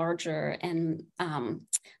much larger and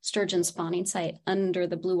sturgeon spawning site under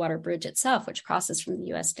the Blue Water Bridge itself, which crosses from the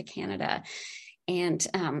U.S. to Canada. And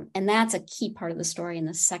that's a key part of the story in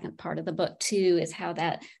the second part of the book, too, is how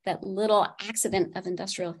that little accident of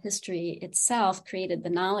industrial history itself created the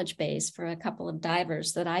knowledge base for a couple of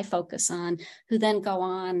divers that I focus on, who then go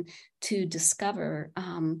on to discover,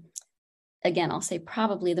 again, I'll say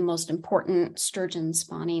probably the most important sturgeon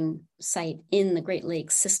spawning site in the Great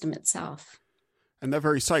Lakes system itself. And that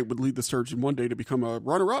very site would lead the sturgeon one day to become a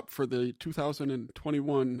runner-up for the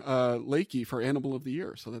 2021 Lakey for Animal of the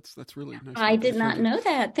Year. So that's really nice. I did not know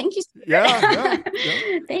that. Thank you. Yeah.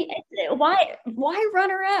 Why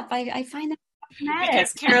runner-up? I find that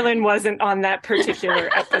because Carolyn wasn't on that particular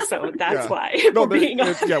episode. That's why. No, we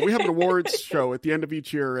have an awards show at the end of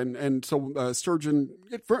each year, and so sturgeon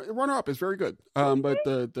runner-up is very good. But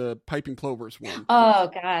the piping plovers won. Oh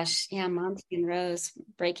gosh, yeah, Monty and Rose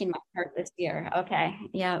breaking my heart this year. Okay,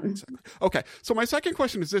 yeah. Exactly. Okay, so my second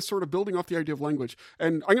question is this, sort of building off the idea of language,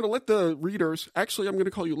 and I'm going to let the readers. Actually, I'm going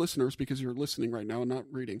to call you listeners because you're listening right now and not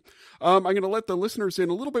reading. I'm going to let the listeners in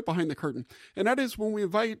a little bit behind the curtain, and that is when we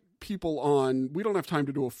invite people on, we don't have time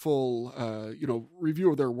to do a full,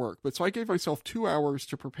 review of their work. But so I gave myself 2 hours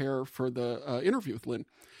to prepare for the interview with Lynn.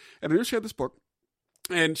 And I knew she had this book.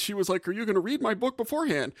 And she was like, "Are you going to read my book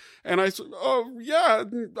beforehand?" And I said, "Oh, yeah,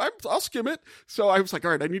 I'll skim it." So I was like,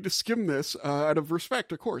 all right, I need to skim this out of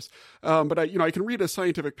respect, of course. But I can read a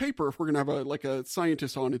scientific paper if we're going to have a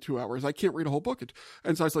scientist on in 2 hours. I can't read a whole book.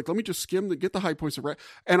 And so I was like, let me just skim, get the high points of it.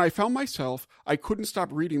 And I found myself, I couldn't stop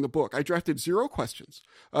reading the book. I drafted 0 questions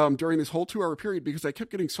during this whole 2 hour period because I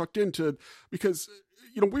kept getting sucked into, because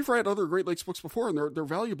we've read other Great Lakes books before and they're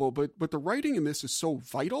valuable, but the writing in this is so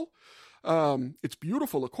vital. It's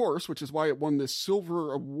beautiful, of course, which is why it won this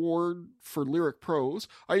Silver Award for lyric prose.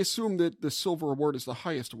 I assume that the Silver Award is the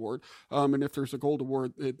highest award. And if there's a Gold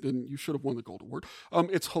Award, then you should have won the Gold Award.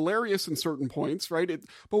 It's hilarious in certain points, right?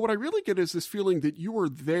 But what I really get is this feeling that you were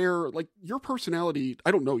there, like your personality,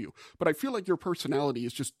 I don't know you, but I feel like your personality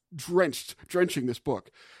is just drenching this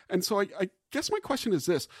book. And so I guess my question is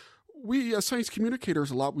this. We, as science communicators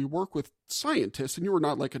a lot, we work with scientists, and you are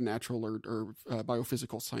not like a natural or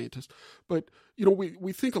biophysical scientist, but,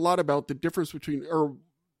 we think a lot about the difference between, or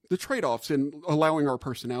the trade-offs in allowing our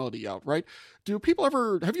personality out, right?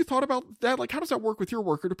 Have you thought about that? Like, how does that work with your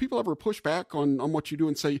work? Or do people ever push back on what you do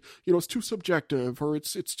and say, it's too subjective, or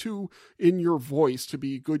it's too in your voice to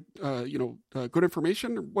be good, good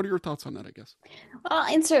information? What are your thoughts on that, I guess? I'll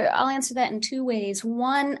answer that in 2 ways.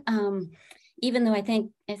 One, even though I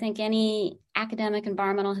think any academic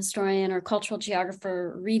environmental historian or cultural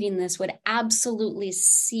geographer reading this would absolutely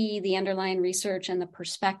see the underlying research and the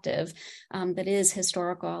perspective that is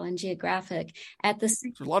historical and geographic. There's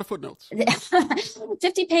a lot of footnotes.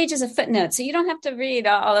 50 pages of footnotes, so you don't have to read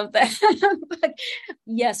all of that. But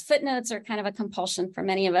yes, footnotes are kind of a compulsion for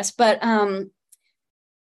many of us. But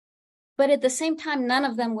at the same time, none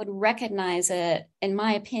of them would recognize it, in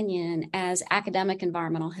my opinion, as academic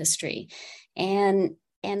environmental history. And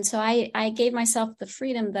so I gave myself the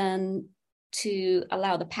freedom then to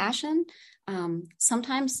allow the passion,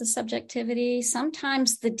 sometimes the subjectivity,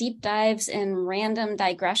 sometimes the deep dives and random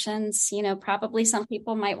digressions. Probably some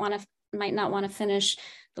people might not want to finish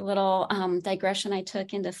the little digression I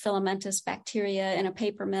took into filamentous bacteria in a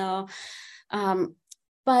paper mill.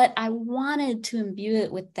 But I wanted to imbue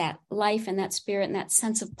it with that life and that spirit and that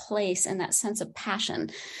sense of place and that sense of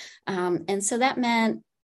passion. And so that meant,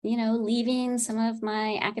 leaving some of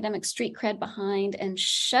my academic street cred behind and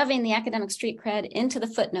shoving the academic street cred into the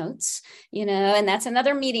footnotes, and that's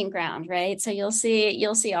another meeting ground, right? So you'll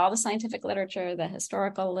see all the scientific literature, the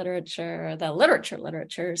historical literature, the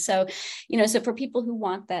literature. So, so for people who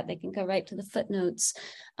want that, they can go right to the footnotes.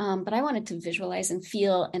 But I wanted to visualize and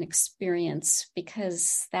feel and experience,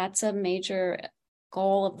 because that's a major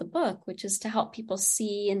goal of the book, which is to help people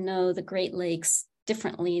see and know the Great Lakes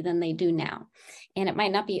differently than they do now. And it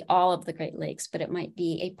might not be all of the Great Lakes, but it might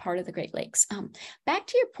be a part of the Great Lakes. Back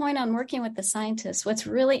to your point on working with the scientists, what's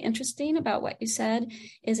really interesting about what you said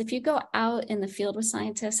is if you go out in the field with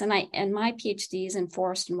scientists, and my PhD is in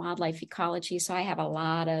forest and wildlife ecology, so I have a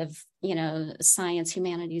lot of, science,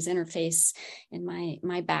 humanities interface in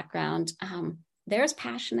my background. They're as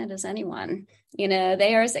passionate as anyone,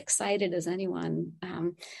 they are as excited as anyone.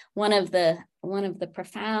 One of the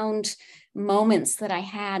profound moments that I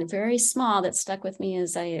had, very small, that stuck with me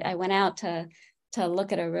is I went out to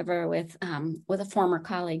look at a river with a former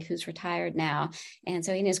colleague who's retired now. And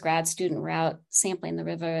so he and his grad student were out sampling the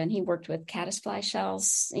river, and he worked with caddisfly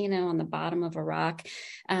shells, on the bottom of a rock.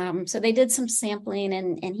 So they did some sampling,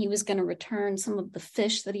 and he was going to return some of the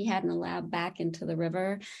fish that he had in the lab back into the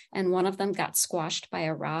river. And one of them got squashed by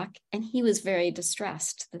a rock. And he was very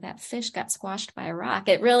distressed that fish got squashed by a rock.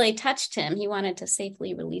 It really touched him. He wanted to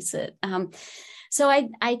safely release it. So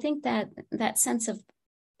I think that sense of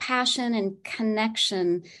passion and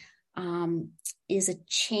connection is a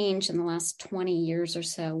change in the last 20 years or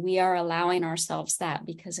so. We are allowing ourselves that,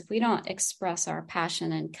 because if we don't express our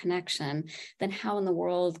passion and connection, then how in the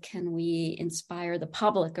world can we inspire the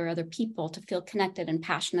public or other people to feel connected and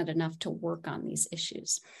passionate enough to work on these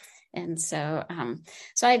issues? And so,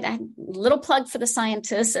 I little plug for the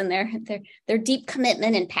scientists and their deep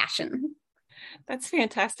commitment and passion. That's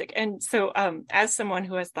fantastic. And so as someone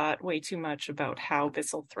who has thought way too much about how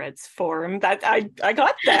Bissell threads form, that I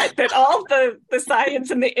got that all the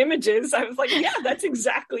science and the images, I was like, yeah, that's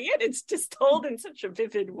exactly it. It's just told in such a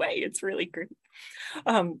vivid way. It's really great.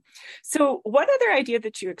 So one other idea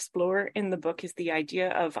that you explore in the book is the idea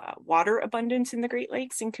of water abundance in the Great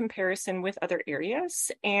Lakes in comparison with other areas.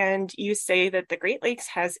 And you say that the Great Lakes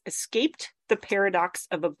has escaped the paradox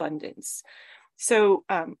of abundance. So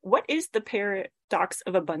what is the paradox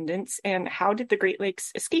of abundance, and how did the Great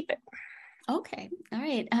Lakes escape it? Okay. All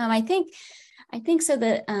right. I think so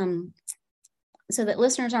that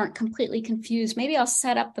listeners aren't completely confused, maybe I'll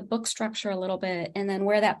set up the book structure a little bit, and then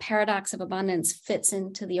where that paradox of abundance fits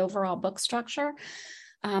into the overall book structure.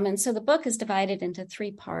 And so the book is divided into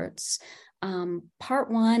 3 parts. Part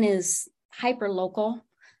 1 is hyper-local,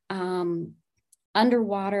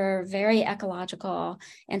 underwater, very ecological.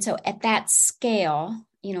 And so at that scale,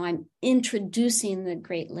 I'm introducing the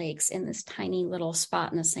Great Lakes in this tiny little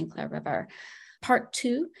spot in the St. Clair River. Part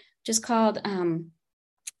 2, just called On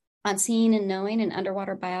Seeing and Knowing, an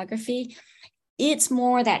Underwater Biography. It's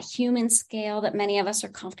more that human scale that many of us are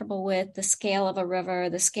comfortable with, the scale of a river,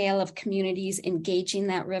 the scale of communities engaging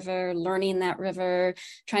that river, learning that river,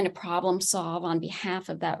 trying to problem solve on behalf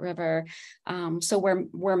of that river. So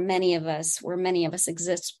where many of us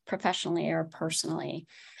exist professionally or personally.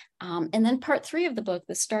 And then part 3 of the book,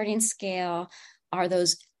 the starting scale, are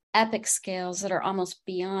those epic scales that are almost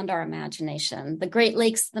beyond our imagination. The Great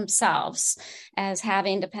Lakes themselves, as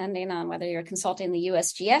having, depending on whether you're consulting the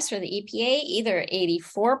USGS or the EPA, either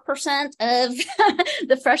 84% of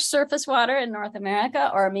the fresh surface water in North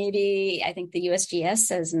America, or maybe I think the USGS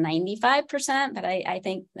says 95%, but I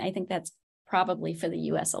think that's probably for the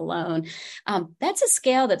US alone. That's a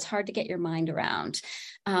scale that's hard to get your mind around.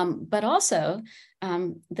 But also,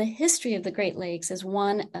 the history of the Great Lakes is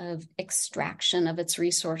one of extraction of its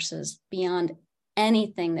resources beyond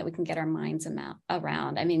anything that we can get our minds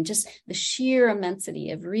around. I mean, just the sheer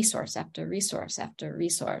immensity of resource after resource after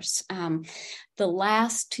resource. The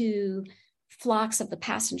last 2 flocks of the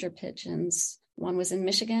passenger pigeons, one was in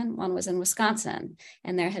Michigan, one was in Wisconsin.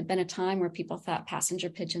 And there had been a time where people thought passenger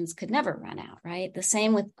pigeons could never run out, right? The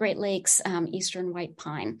same with Great Lakes, eastern white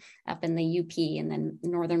pine up in the UP, and then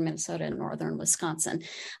northern Minnesota and northern Wisconsin.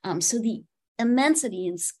 So the immensity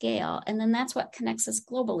in scale, and then that's what connects us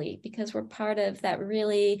globally, because we're part of that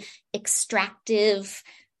really extractive,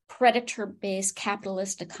 predator-based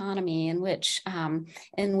capitalist economy in which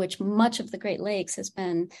much of the Great Lakes has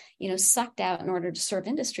been, sucked out in order to serve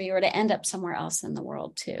industry or to end up somewhere else in the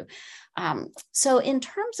world too. So in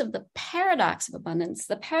terms of the paradox of abundance,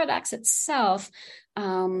 the paradox itself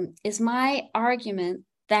is my argument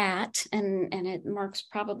that, and it marks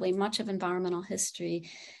probably much of environmental history,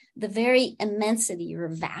 the very immensity or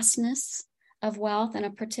vastness of wealth in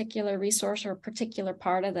a particular resource or a particular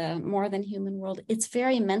part of the more than human world, its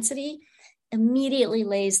very immensity immediately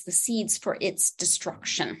lays the seeds for its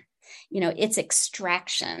destruction, its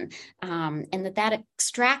extraction, and that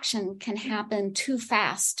extraction can happen too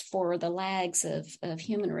fast for the lags of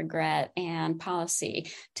human regret and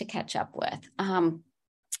policy to catch up with.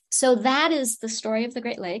 So that is the story of the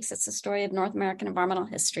Great Lakes. It's the story of North American environmental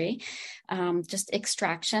history, just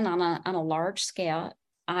extraction on a large scale.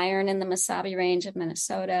 Iron in the Mesabi Range of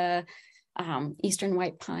Minnesota, eastern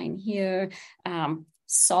white pine here,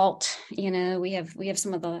 salt. We have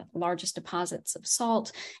some of the largest deposits of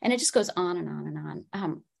salt, and it just goes on and on and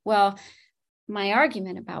on. Well, my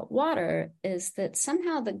argument about water is that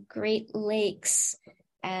somehow the Great Lakes,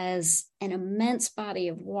 as an immense body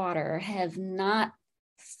of water, have not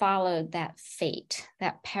followed that fate,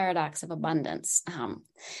 that paradox of abundance.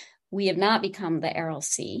 We have not become the Aral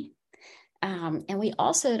Sea. And we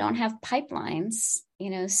also don't have pipelines,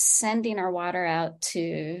 sending our water out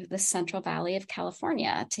to the Central Valley of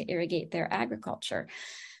California to irrigate their agriculture.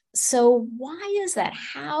 So why is that?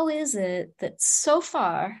 How is it that so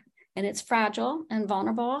far, and it's fragile and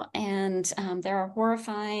vulnerable, and there are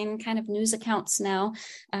horrifying kind of news accounts now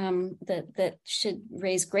that should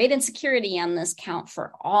raise great insecurity on this count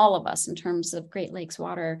for all of us in terms of Great Lakes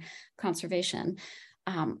water conservation.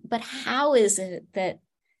 But how is it that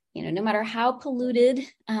no matter how polluted,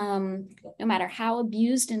 no matter how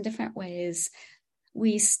abused in different ways,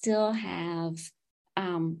 we still have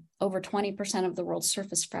over 20% of the world's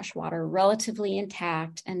surface freshwater relatively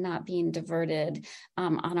intact and not being diverted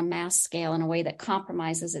on a mass scale in a way that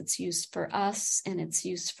compromises its use for us and its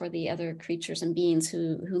use for the other creatures and beings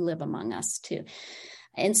who live among us too.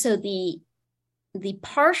 And so the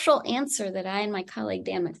partial answer that I and my colleague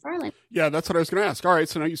Dan McFarland. Yeah, that's what I was going to ask. All right,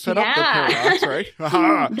 so now you set up the paradox, right?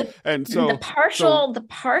 And so the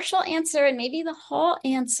partial answer, and maybe the whole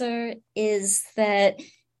answer, is that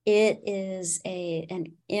it is an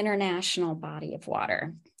international body of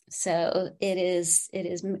water. So it is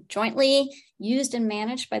jointly used and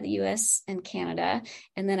managed by the U.S. and Canada.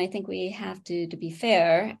 And then I think we have to be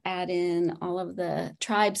fair, add in all of the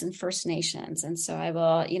tribes and First Nations. And so I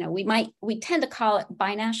will, we tend to call it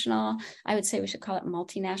binational. I would say we should call it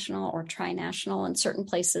multinational or trinational in certain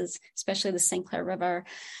places, especially the St. Clair River.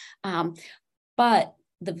 But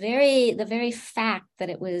the very fact that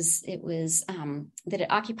that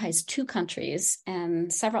it occupies two countries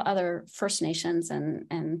and several other First Nations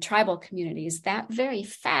and tribal communities, that very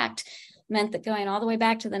fact meant that going all the way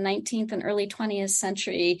back to the 19th and early 20th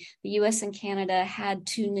century, the US and Canada had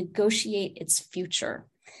to negotiate its future.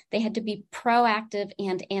 They had to be proactive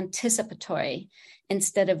and anticipatory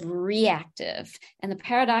instead of reactive. And the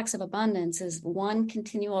paradox of abundance is one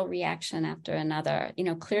continual reaction after another.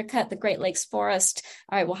 Clear cut the Great Lakes forest.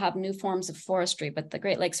 All right, we'll have new forms of forestry, but the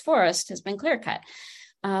Great Lakes forest has been clear cut.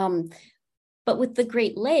 But with the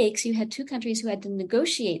Great Lakes, you had two countries who had to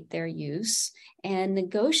negotiate their use and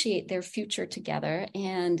negotiate their future together.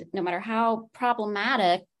 And no matter how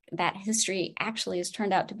problematic that history actually has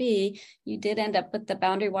turned out to be, you did end up with the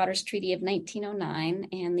Boundary Waters Treaty of 1909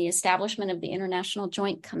 and the establishment of the International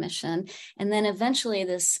Joint Commission, and then eventually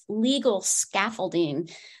this legal scaffolding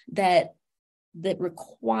that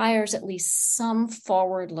requires at least some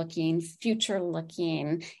forward-looking,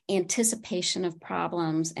 future-looking anticipation of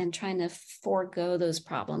problems and trying to forego those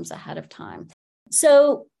problems ahead of time.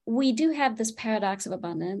 So we do have this paradox of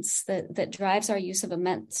abundance that drives our use of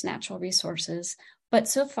immense natural resources. But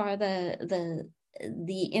so far, the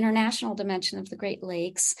international dimension of the Great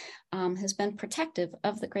Lakes has been protective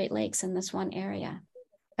of the Great Lakes in this one area.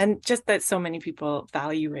 And just that so many people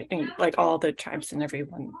value it, and like all the tribes and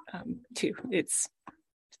everyone too. It's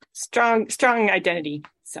strong identity.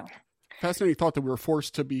 So fascinating thought that we were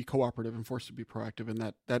forced to be cooperative and forced to be proactive,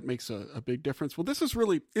 and that makes a big difference. Well, this is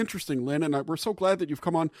really interesting, Lynn, and we're so glad that you've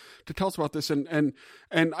come on to tell us about this. And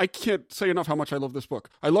I can't say enough how much I love this book.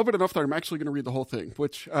 I love it enough that I'm actually going to read the whole thing,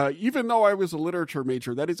 which even though I was a literature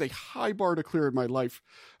major, that is a high bar to clear in my life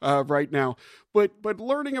right now. But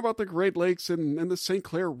learning about the Great Lakes and the St.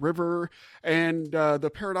 Clair River and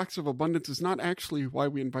the paradox of abundance is not actually why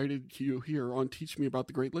we invited you here on Teach Me About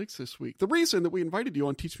the Great Lakes this week. The reason that we invited you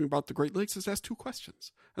on Teach Me About the Great Lakes is to ask two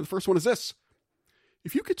questions. And the first one is this.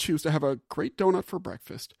 If you could choose to have a great donut for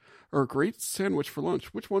breakfast or a great sandwich for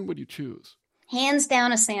lunch, which one would you choose? Hands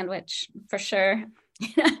down a sandwich, for sure.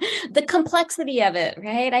 The complexity of it,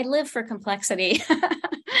 right? I live for complexity. So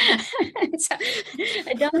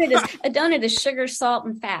a donut is sugar, salt,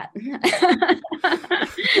 and fat.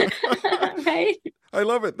 Right? I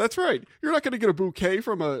love it. That's right. You're not going to get a bouquet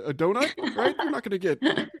from a donut, right? You're not going to get,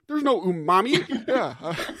 there's no umami. Yeah.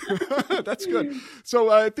 That's good. So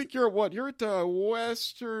I think you're at what? You're at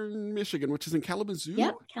Western Michigan, which is in Kalamazoo.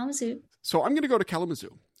 Yep, Kalamazoo. So I'm going to go to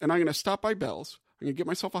Kalamazoo, and I'm going to stop by Bell's. I'm going to get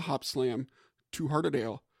myself a hop slam, 2-hearted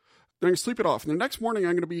ale. Then I'm going to sleep it off. And the next day,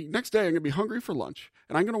 I'm going to be hungry for lunch,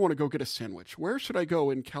 and I'm going to want to go get a sandwich. Where should I go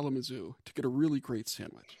in Kalamazoo to get a really great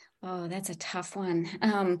sandwich? Oh, that's a tough one.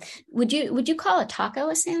 Would you call a taco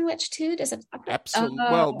a sandwich too? Does a taco? Absolutely.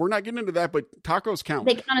 Well, we're not getting into that, but tacos count.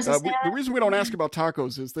 They count as a sandwich? The reason we don't ask about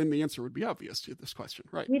tacos is then the answer would be obvious to this question,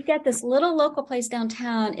 right? We've got this little local place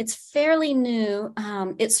downtown. It's fairly new.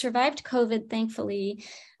 It survived COVID, thankfully.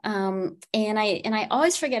 And I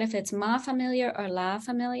always forget if it's Ma Familia or La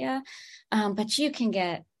Familia, but you can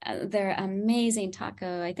get their amazing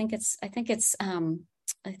taco. I think it's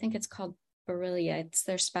called Barilla. It's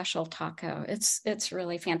their special taco. It's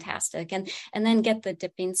really fantastic. And then get the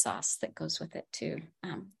dipping sauce that goes with it too.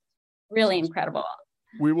 Really incredible.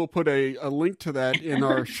 We will put a link to that in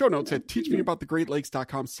our show notes at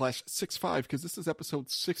teachmeaboutthegreatlakes.com/65, because this is episode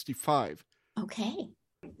 65. Okay.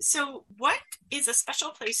 So what is a special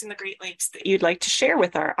place in the Great Lakes that you'd like to share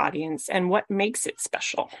with our audience, and what makes it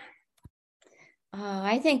special? Oh,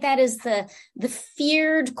 I think that is the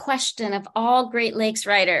feared question of all Great Lakes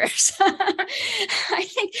writers. I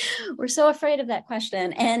think we're so afraid of that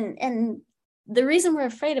question. And the reason we're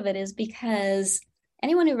afraid of it is because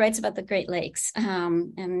anyone who writes about the Great Lakes,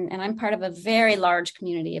 and I'm part of a very large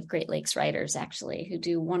community of Great Lakes writers, actually, who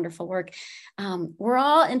do wonderful work. We're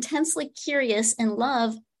all intensely curious and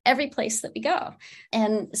love every place that we go.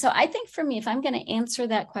 And so I think for me, if I'm going to answer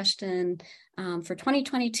that question for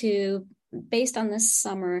 2022, based on this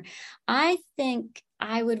summer, I think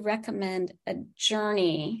I would recommend a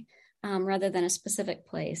journey rather than a specific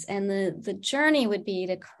place. And the journey would be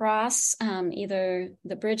to cross either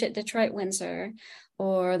the bridge at Detroit-Windsor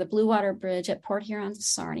or the Blue Water Bridge at Port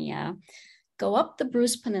Huron-Sarnia, go up the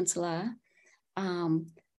Bruce Peninsula,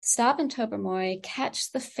 stop in Tobermory,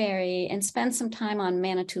 catch the ferry, and spend some time on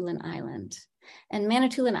Manitoulin Island. And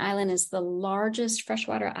Manitoulin Island is the largest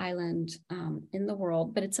freshwater island in the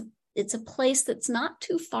world, but it's a place that's not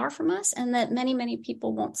too far from us and that many, many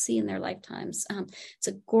people won't see in their lifetimes. It's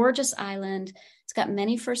a gorgeous island. It's got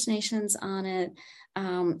many First Nations on it.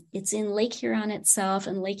 It's in Lake Huron itself,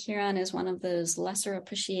 and Lake Huron is one of those lesser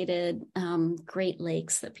appreciated Great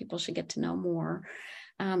Lakes that people should get to know more.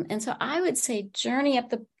 And so I would say journey up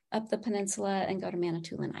the peninsula and go to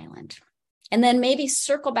Manitoulin Island. And then maybe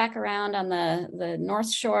circle back around on the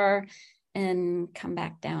North Shore and come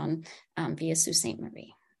back down via Sault Ste.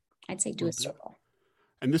 Marie. I'd say do a circle.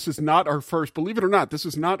 And this is not our first, believe it or not, this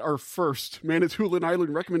is not our first Manitoulin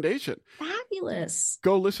Island recommendation. Fabulous.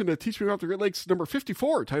 Go listen to Teach Me About the Great Lakes number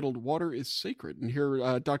 54, titled Water is Sacred. And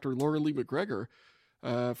hear Dr. Laura Lee McGregor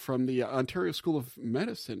from the Ontario School of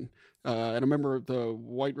Medicine and a member of the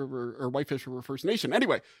Whitefish River First Nation.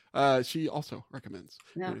 Anyway, she also recommends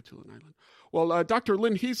Manitoulin Island. Well, Dr.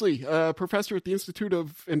 Lynn Heasley, professor at the Institute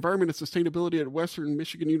of Environment and Sustainability at Western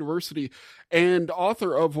Michigan University and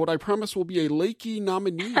author of what I promise will be a Lakey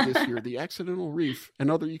nominee this year, The Accidental Reef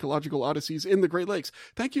and Other Ecological Odysseys in the Great Lakes.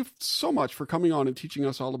 Thank you so much for coming on and teaching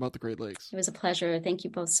us all about the Great Lakes. It was a pleasure. Thank you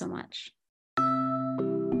both so much.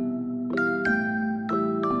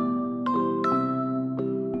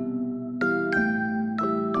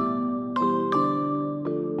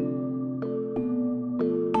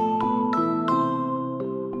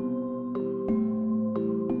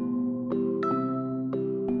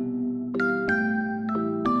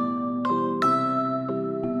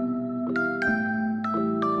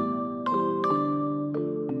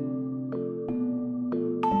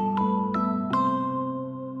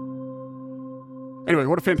 Anyway,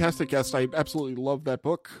 what a fantastic guest. I absolutely love that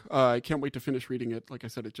book. I can't wait to finish reading it. Like I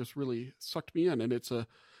said, it just really sucked me in, and it's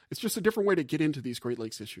just a different way to get into these Great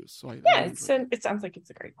Lakes issues. So it sounds like it's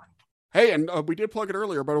a great one. Hey, and we did plug it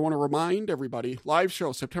earlier, but I want to remind everybody, live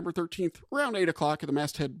show September 13th, around 8 o'clock at the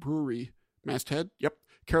Masthead Brewery. Masthead? Yep.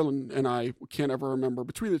 Carolyn and I can't ever remember.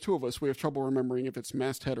 Between the two of us, we have trouble remembering if it's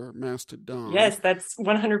Masthead or Mastodon. Yes, that's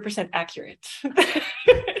 100% accurate.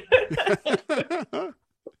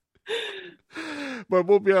 But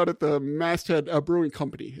we'll be out at the Masthead Brewing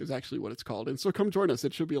Company is actually what it's called. And so come join us.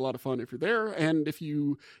 It should be a lot of fun if you're there. And if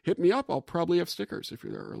you hit me up, I'll probably have stickers if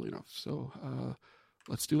you're there early enough. So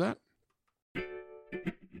let's do that.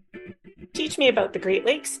 Teach Me About the Great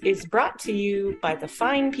Lakes is brought to you by the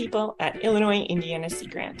fine people at Illinois Indiana Sea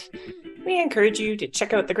Grant. We encourage you to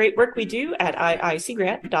check out the great work we do at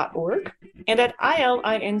iiseagrant.org and at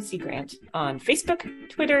ILIN Grant on Facebook,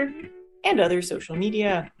 Twitter, and other social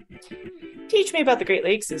media. Teach Me About the Great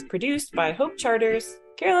Lakes is produced by Hope Charters,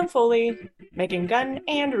 Carolyn Foley, Megan Gunn,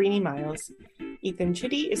 and Renee Miles. Ethan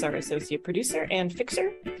Chitty is our associate producer and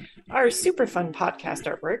fixer. Our super fun podcast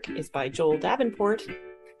artwork is by Joel Davenport.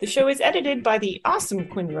 The show is edited by the awesome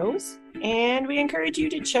Quinn Rose, and we encourage you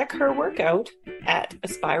to check her work out at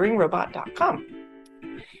aspiringrobot.com.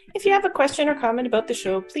 If you have a question or comment about the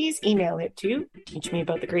show, please email it to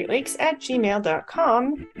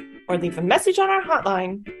teachmeaboutthegreatlakes@gmail.com or leave a message on our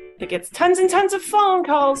hotline that gets tons and tons of phone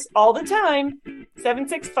calls all the time.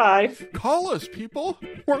 765. Call us, people.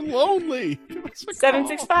 We're lonely.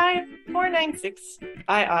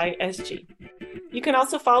 765-496-IISG. You can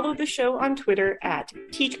also follow the show on Twitter at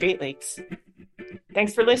Teach Great Lakes.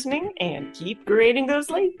 Thanks for listening and keep grading those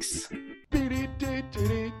lakes. Beep,